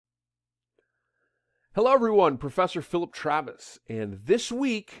Hello everyone, Professor Philip Travis, and this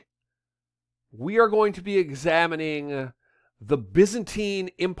week we are going to be examining the Byzantine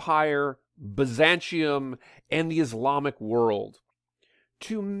Empire, Byzantium, and the Islamic world.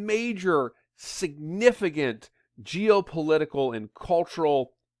 Two major, significant geopolitical and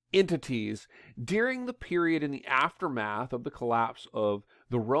cultural entities during the period in the aftermath of the collapse of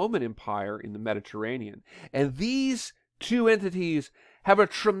the Roman Empire in the Mediterranean. And these two entities have a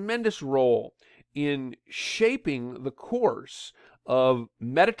tremendous role in shaping the course of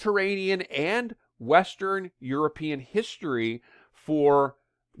Mediterranean and Western European history for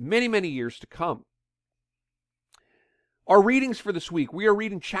many, many years to come. Our readings for this week, we are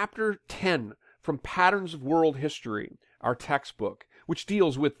reading chapter 10 from Patterns of World History, our textbook, which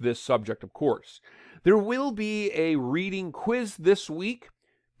deals with this subject, of course. There will be a reading quiz this week.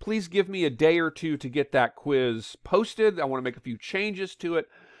 Please give me a day or two to get that quiz posted. I want to make a few changes to it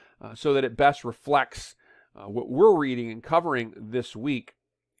so that it best reflects what we're reading and covering this week.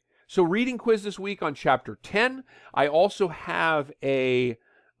 So reading quiz this week on chapter 10. I also have a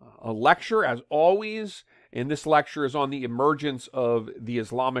lecture, as always, and this lecture is on the emergence of the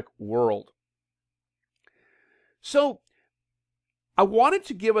Islamic world. So I wanted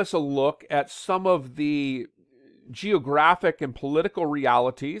to give us a look at some of the geographic and political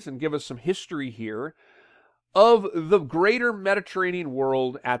realities and give us some history here of the greater Mediterranean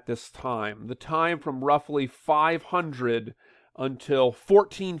world at this time, the time from roughly 500 until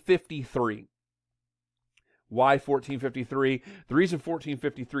 1453. Why 1453? The reason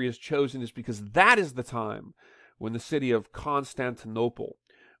 1453 is chosen is because that is the time when the city of Constantinople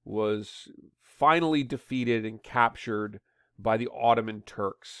was finally defeated and captured by the Ottoman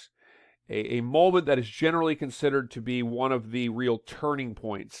Turks. A moment that is generally considered to be one of the real turning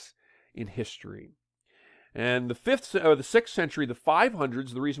points in history. And the 6th century, the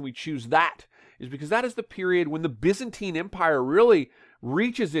 500s, the reason we choose that is because that is the period when the Byzantine Empire really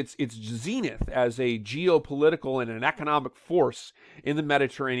reaches its zenith as a geopolitical and an economic force in the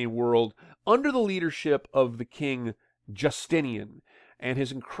Mediterranean world under the leadership of the king Justinian and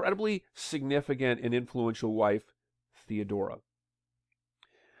his incredibly significant and influential wife, Theodora.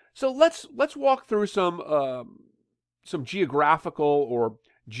 So let's walk through some geographical or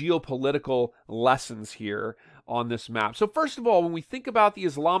geopolitical lessons here on this map. So first of all, when we think about the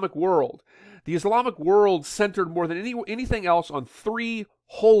Islamic world centered more than anything else on three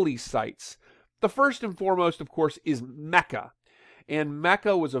holy sites. The first and foremost, of course, is Mecca. And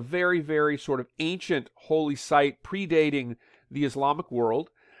Mecca was a very, very sort of ancient holy site predating the Islamic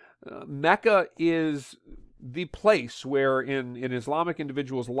world. Mecca is the place where in an Islamic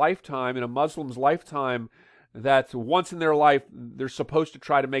individual's lifetime, in a Muslim's lifetime, that once in their life they're supposed to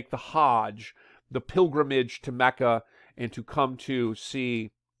try to make the Hajj, the pilgrimage to Mecca, and to come to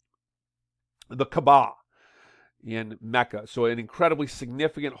see the Kaaba in Mecca. So an incredibly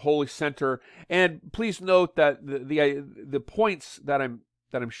significant holy center. And please note that the points that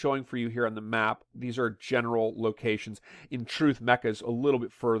I'm showing for you here on the map, these are general locations. In truth, Mecca is a little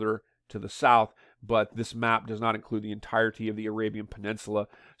bit further to the south, but this map does not include the entirety of the Arabian Peninsula.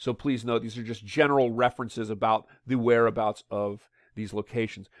 So please note, these are just general references about the whereabouts of these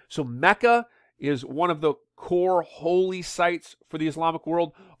locations. So Mecca is one of the core holy sites for the Islamic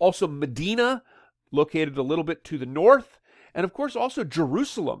world. Also Medina, located a little bit to the north. And of course also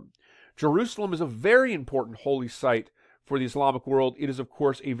Jerusalem. Jerusalem is a very important holy site for the Islamic world. It is of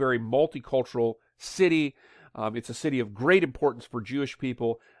course a very multicultural city. It's a city of great importance for Jewish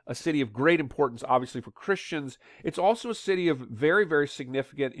people, a city of great importance, obviously, for Christians. It's also a city of very, very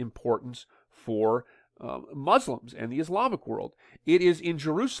significant importance for Muslims and the Islamic world. It is in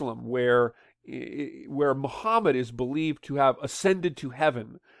Jerusalem where Muhammad is believed to have ascended to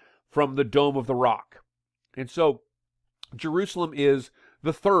heaven from the Dome of the Rock. And so Jerusalem is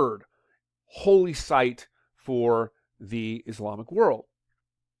the third holy site for the Islamic world.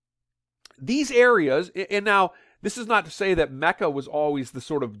 These areas, and now this is not to say that Mecca was always the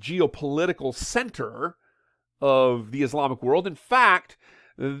sort of geopolitical center of the Islamic world. In fact,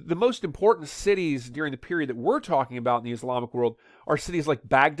 the most important cities during the period that we're talking about in the Islamic world are cities like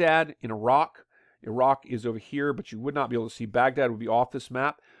Baghdad in Iraq. Iraq is over here, but you would not be able to see Baghdad, would be off this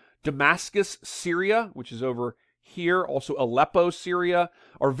map. Damascus, Syria, which is over here, also Aleppo, Syria,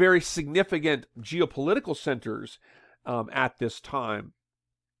 are very significant geopolitical centers at this time.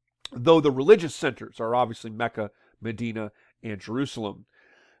 Though the religious centers are obviously Mecca, Medina, and Jerusalem.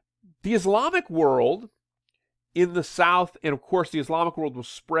 The Islamic world in the south, and of course the Islamic world was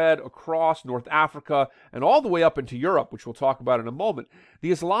spread across North Africa and all the way up into Europe, which we'll talk about in a moment.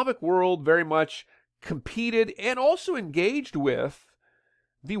 The Islamic world very much competed and also engaged with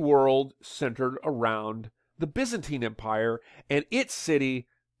the world centered around the Byzantine Empire and its city,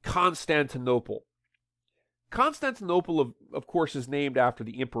 Constantinople. Constantinople, of course, is named after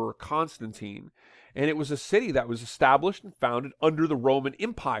the Emperor Constantine, and it was a city that was established and founded under the Roman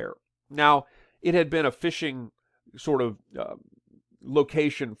Empire. Now, it had been a fishing sort of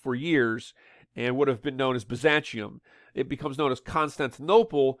location for years and would have been known as Byzantium. It becomes known as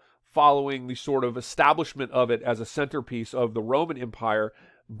Constantinople following the sort of establishment of it as a centerpiece of the Roman Empire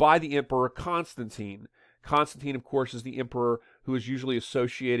by the Emperor Constantine. Constantine, of course, is the emperor who is usually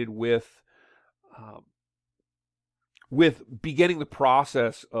associated with beginning the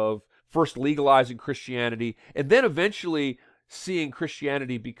process of first legalizing Christianity and then eventually seeing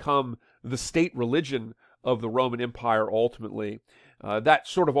Christianity become the state religion of the Roman Empire ultimately. That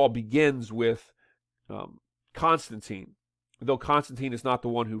sort of all begins with Constantine, though Constantine is not the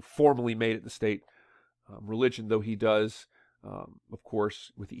one who formally made it the state religion, though he does, of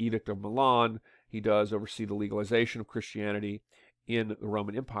course, with the Edict of Milan, he does oversee the legalization of Christianity in the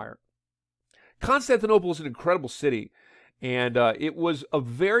Roman Empire. Constantinople is an incredible city, and it was a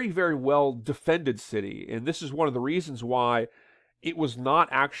very, very well defended city, and this is one of the reasons why it was not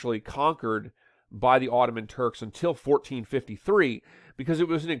actually conquered by the Ottoman Turks until 1453, because it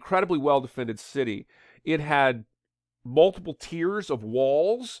was an incredibly well defended city. It had multiple tiers of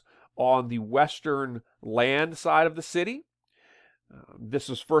walls on the western land side of the city. This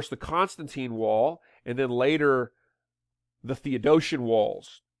was first the Constantine Wall, and then later the Theodosian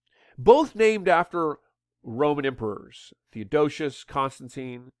Walls, both named after Roman emperors, Theodosius,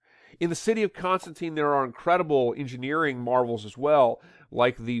 Constantine. In the city of Constantine, there are incredible engineering marvels as well,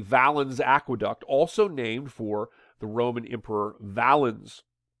 like the Valens Aqueduct, also named for the Roman Emperor Valens.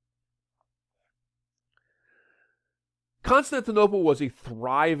 Constantinople was a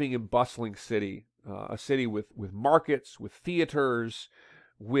thriving and bustling city, a city with markets, with theaters,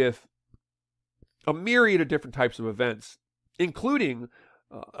 with a myriad of different types of events, including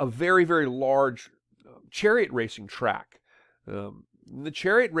a very, very large chariot racing track. The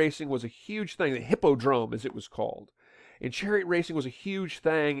chariot racing was a huge thing, the hippodrome as it was called. And chariot racing was a huge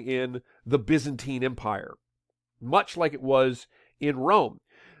thing in the Byzantine Empire, much like it was in Rome.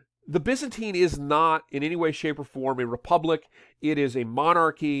 The Byzantine is not in any way, shape, or form a republic. It is a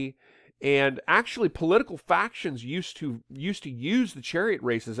monarchy, and actually political factions used to use the chariot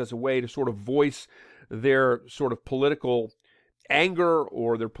races as a way to sort of voice their sort of political anger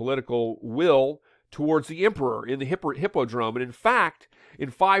or their political will towards the emperor in the hippodrome. And in fact, in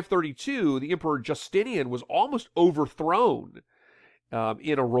 532, the Emperor Justinian was almost overthrown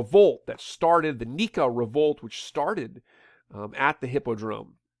in a revolt that started, the Nika revolt, which started at the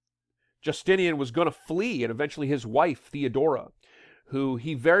hippodrome. Justinian was going to flee, and eventually his wife, Theodora, who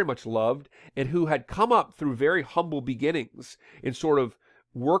he very much loved and who had come up through very humble beginnings and sort of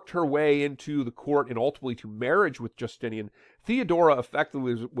worked her way into the court and ultimately to marriage with Justinian. Theodora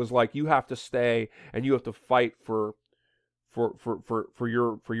effectively was like, you have to stay and you have to fight for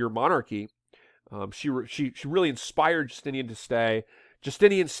your monarchy. She really inspired Justinian to stay.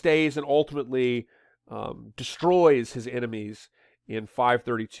 Justinian stays and ultimately destroys his enemies in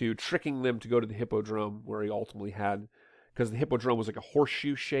 532, tricking them to go to the hippodrome, where he ultimately had, because the hippodrome was like a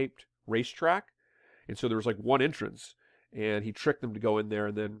horseshoe-shaped racetrack, and so there was like one entrance, and he tricked them to go in there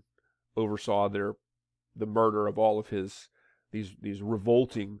and then oversaw the murder of all of these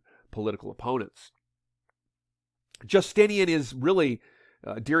revolting political opponents. Justinian is really,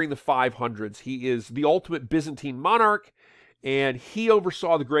 during the 500s, he is the ultimate Byzantine monarch, and he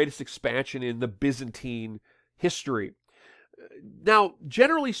oversaw the greatest expansion in the Byzantine history. Now,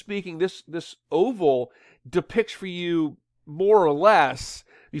 generally speaking, this oval depicts for you more or less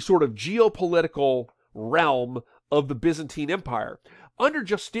the sort of geopolitical realm of the Byzantine Empire. Under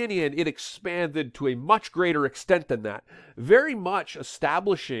Justinian, it expanded to a much greater extent than that, very much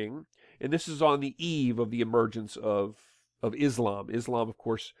establishing, and this is on the eve of the emergence of Islam. Islam, of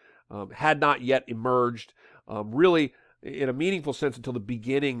course, had not yet emerged really in a meaningful sense until the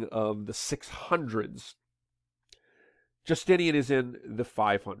beginning of the 600s. Justinian is in the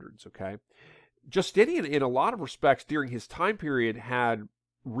 500s, okay? Justinian, in a lot of respects, during his time period, had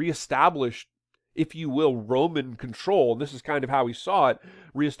reestablished, if you will, Roman control. And this is kind of how he saw it,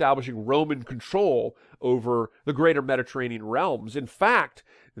 reestablishing Roman control over the greater Mediterranean realms. In fact,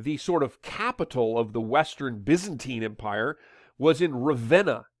 the sort of capital of the Western Byzantine Empire was in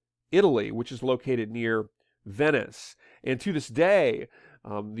Ravenna, Italy, which is located near Venice. And to this day,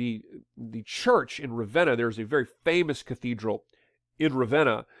 the church in Ravenna, there's a very famous cathedral in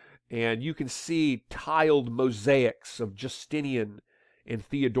Ravenna, and you can see tiled mosaics of Justinian and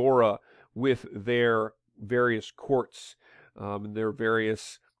Theodora with their various courts. and their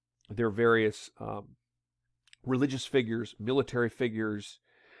various religious figures, military figures,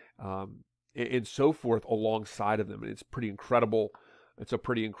 and so forth alongside of them. And it's pretty incredible. It's a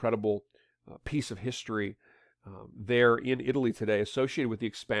pretty incredible piece of history there in Italy today, associated with the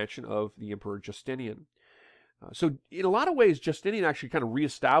expansion of the Emperor Justinian. So in a lot of ways, Justinian actually kind of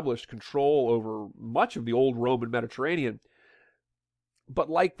reestablished control over much of the old Roman Mediterranean. But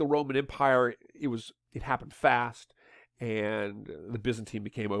like the Roman Empire, it happened fast, and the Byzantine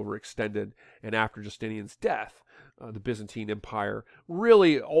became overextended. And after Justinian's death, the Byzantine Empire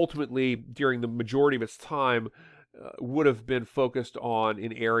really ultimately, during the majority of its time, would have been focused on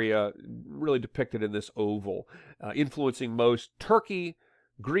an area really depicted in this oval, influencing most Turkey,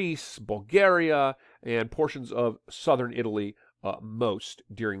 Greece, Bulgaria, and portions of southern Italy most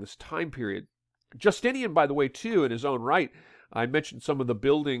during this time period. Justinian, by the way, too, in his own right, I mentioned some of the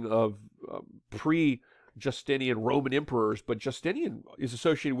building of pre-Justinian Roman emperors, but Justinian is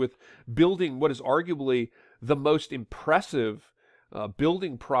associated with building what is arguably the most impressive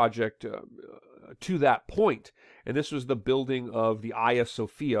building project to that point. And this was the building of the Hagia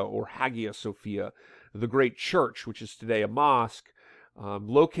Sophia, or Hagia Sophia, the great church, which is today a mosque,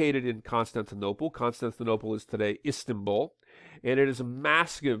 located in Constantinople. Constantinople is today Istanbul, and it is a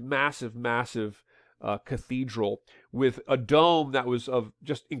massive, massive, massive cathedral with a dome that was of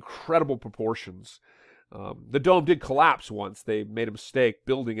just incredible proportions. The dome did collapse once. They made a mistake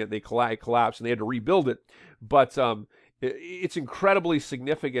building it. It collapsed, and they had to rebuild it. But it's incredibly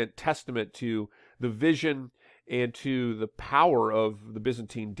significant testament to the vision and to the power of the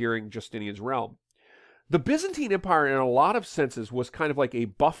Byzantine during Justinian's realm. The Byzantine Empire, in a lot of senses, was kind of like a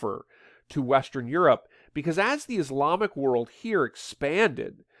buffer to Western Europe, because as the Islamic world here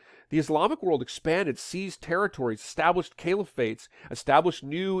expanded, seized territories, established caliphates, established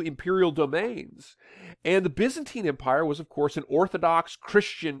new imperial domains. And the Byzantine Empire was, of course, an Orthodox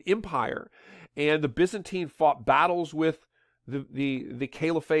Christian empire. And the Byzantine fought battles with the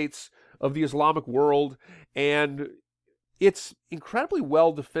caliphates of the Islamic world, and its incredibly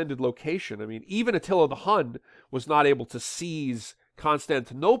well-defended location. I mean, even Attila the Hun was not able to seize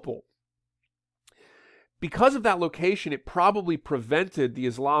Constantinople. Because of that location, it probably prevented the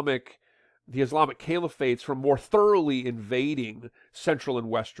Islamic caliphates from more thoroughly invading Central and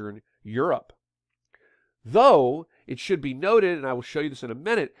Western Europe. Though, it should be noted, and I will show you this in a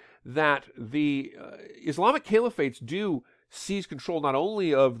minute, that the Islamic caliphates do seize control not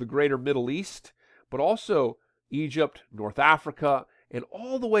only of the greater Middle East, but also Egypt, North Africa, and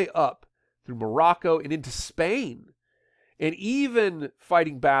all the way up through Morocco and into Spain, and even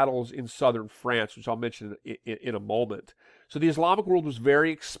fighting battles in southern France, which I'll mention in a moment. So the Islamic world was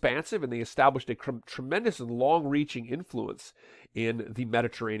very expansive, and they established a tremendous and long-reaching influence in the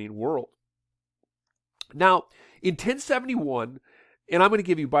Mediterranean world. Now, in 1071, and I'm going to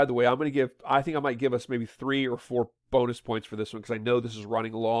give you, by the way, I think I might give us maybe 3 or 4 bonus points for this one, because I know this is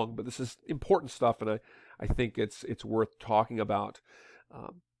running long, but this is important stuff, and I think it's worth talking about.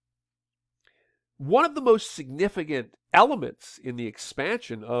 One of the most significant elements in the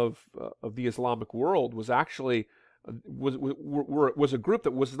expansion of the Islamic world was actually was a group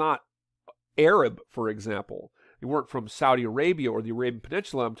that was not Arab, for example. They weren't from Saudi Arabia or the Arabian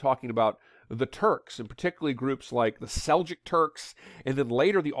Peninsula. I'm talking about the Turks, and particularly groups like the Seljuk Turks, and then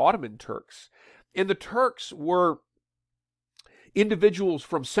later the Ottoman Turks. And the Turks were individuals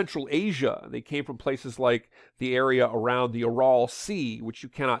from Central Asia. They came from places like the area around the Aral Sea, which you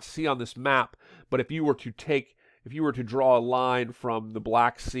cannot see on this map, but if you were to draw a line from the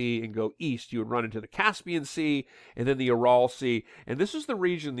Black Sea and go east, you would run into the Caspian Sea and then the Aral Sea. And this is the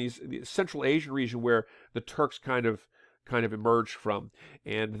region, the Central Asian region, where the Turks kind of emerged from.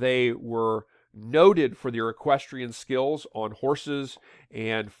 And they were noted for their equestrian skills on horses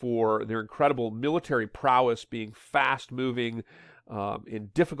and for their incredible military prowess, being fast-moving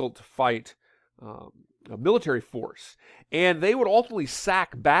and difficult to fight a military force. And they would ultimately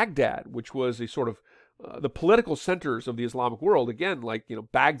sack Baghdad, which was a sort of the political centers of the Islamic world. Again, like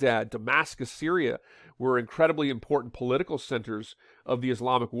Baghdad, Damascus, Syria were incredibly important political centers of the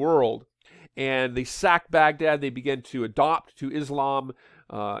Islamic world. And they sacked Baghdad. They began to adopt to Islam,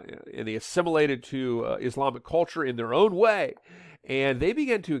 and they assimilated to Islamic culture in their own way. And they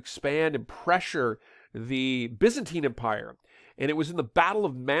began to expand and pressure the Byzantine Empire. And it was in the Battle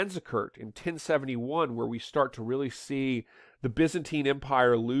of Manzikert in 1071 where we start to really see the Byzantine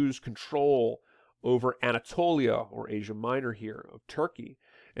Empire lose control over Anatolia, or Asia Minor here, of Turkey.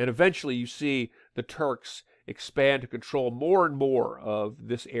 And eventually you see the Turks expand to control more and more of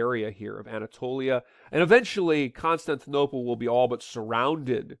this area here of Anatolia. And eventually Constantinople will be all but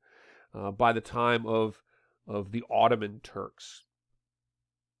surrounded by the time of of the Ottoman Turks.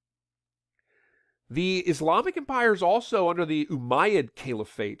 The Islamic empires also, under the Umayyad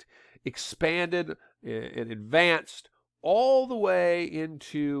Caliphate, expanded and advanced all the way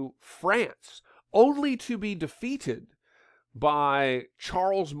into France, only to be defeated by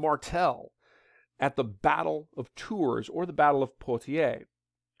Charles Martel at the Battle of Tours, or the Battle of Poitiers.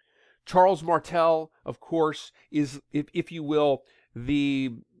 Charles Martel, of course, is, if you will,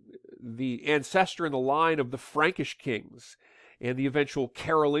 the ancestor in the line of the Frankish kings and the eventual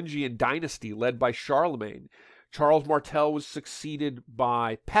Carolingian dynasty led by Charlemagne. Charles Martel was succeeded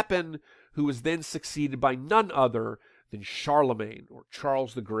by Pepin, who was then succeeded by none other than Charlemagne, or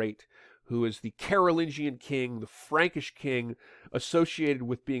Charles the Great, who is the Carolingian king, the Frankish king, associated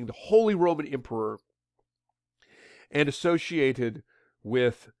with being the Holy Roman Emperor, and associated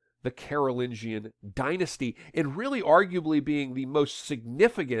with the Carolingian dynasty, and really arguably being the most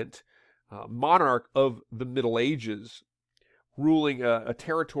significant monarch of the Middle Ages, ruling a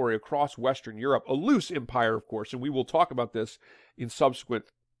territory across Western Europe, a loose empire, of course, and we will talk about this in subsequent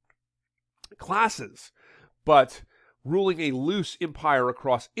classes, but ruling a loose empire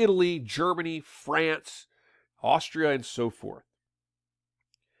across Italy, Germany, France, Austria, and so forth.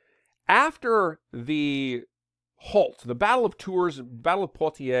 After the halt, the Battle of Tours and Battle of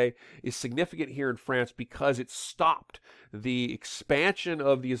Poitiers is significant here in France because it stopped the expansion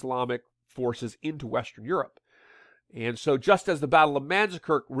of the Islamic forces into Western Europe. And so just as the Battle of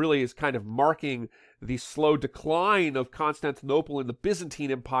Manzikert really is kind of marking the slow decline of Constantinople and the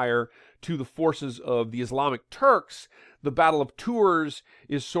Byzantine Empire to the forces of the Islamic Turks, the Battle of Tours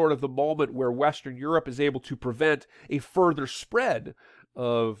is sort of the moment where Western Europe is able to prevent a further spread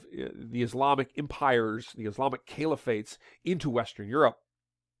of the Islamic empires, the Islamic caliphates, into Western Europe.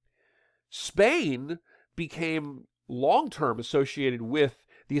 Spain became long-term associated with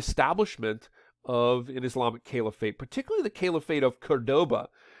the establishment of an Islamic caliphate, particularly the Caliphate of Cordoba.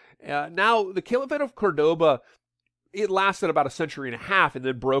 Now, the Caliphate of Cordoba, it lasted about a century and a half and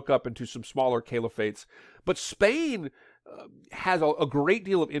then broke up into some smaller caliphates. But Spain has a great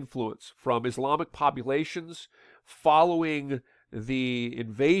deal of influence from Islamic populations following the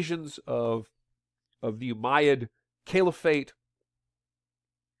invasions of the Umayyad Caliphate,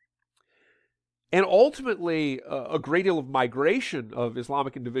 and ultimately a great deal of migration of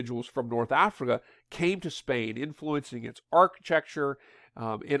Islamic individuals from North Africa came to Spain, influencing its architecture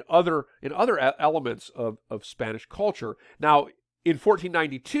and other elements of Spanish culture. Now, in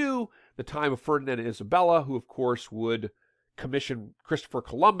 1492, the time of Ferdinand and Isabella, who of course would commission Christopher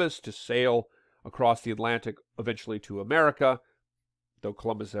Columbus to sail across the Atlantic eventually to America, though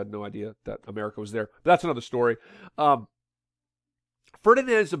Columbus had no idea that America was there. But that's another story. Ferdinand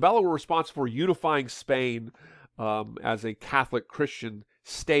and Isabella were responsible for unifying Spain as a Catholic Christian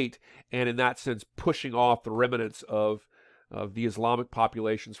state, and in that sense pushing off the remnants of the Islamic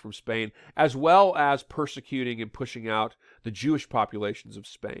populations from Spain, as well as persecuting and pushing out the Jewish populations of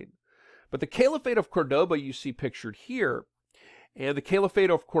Spain. But the Caliphate of Cordoba you see pictured here, and the Caliphate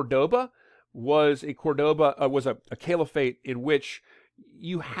of Cordoba was a caliphate in which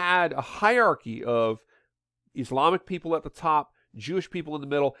you had a hierarchy of Islamic people at the top, Jewish people in the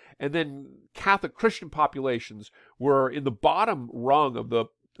middle, and then Catholic Christian populations were in the bottom rung of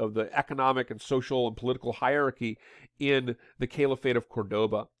the economic and social and political hierarchy in the Caliphate of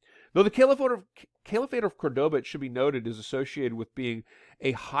Cordoba. Though the Caliphate of Cordoba, it should be noted, is associated with being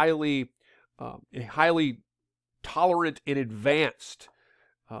a highly tolerant and advanced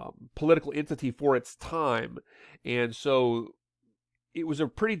political entity for its time, and so it was a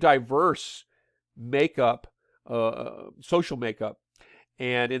pretty diverse makeup. Social makeup,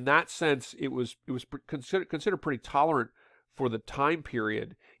 and in that sense, it was considered pretty tolerant for the time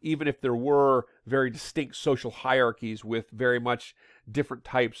period, even if there were very distinct social hierarchies with very much different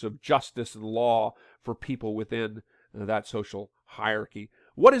types of justice and law for people within that social hierarchy.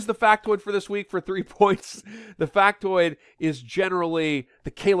 What is the factoid for this week for 3 points? The factoid is generally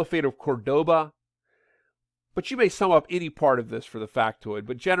the Caliphate of Cordoba. But you may sum up any part of this for the factoid.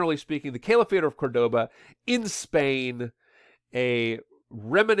 But generally speaking, the Caliphate of Cordoba in Spain, a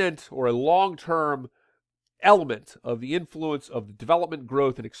remnant or a long-term element of the influence of the development,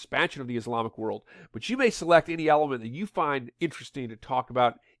 growth, and expansion of the Islamic world. But you may select any element that you find interesting to talk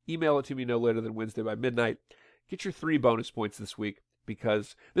about. Email it to me no later than Wednesday by midnight. Get your 3 bonus points this week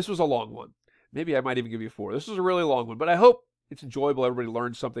because this was a long one. Maybe I might even give you 4. This was a really long one, but I hope it's enjoyable. Everybody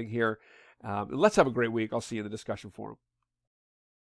learned something here. And let's have a great week. I'll see you in the discussion forum.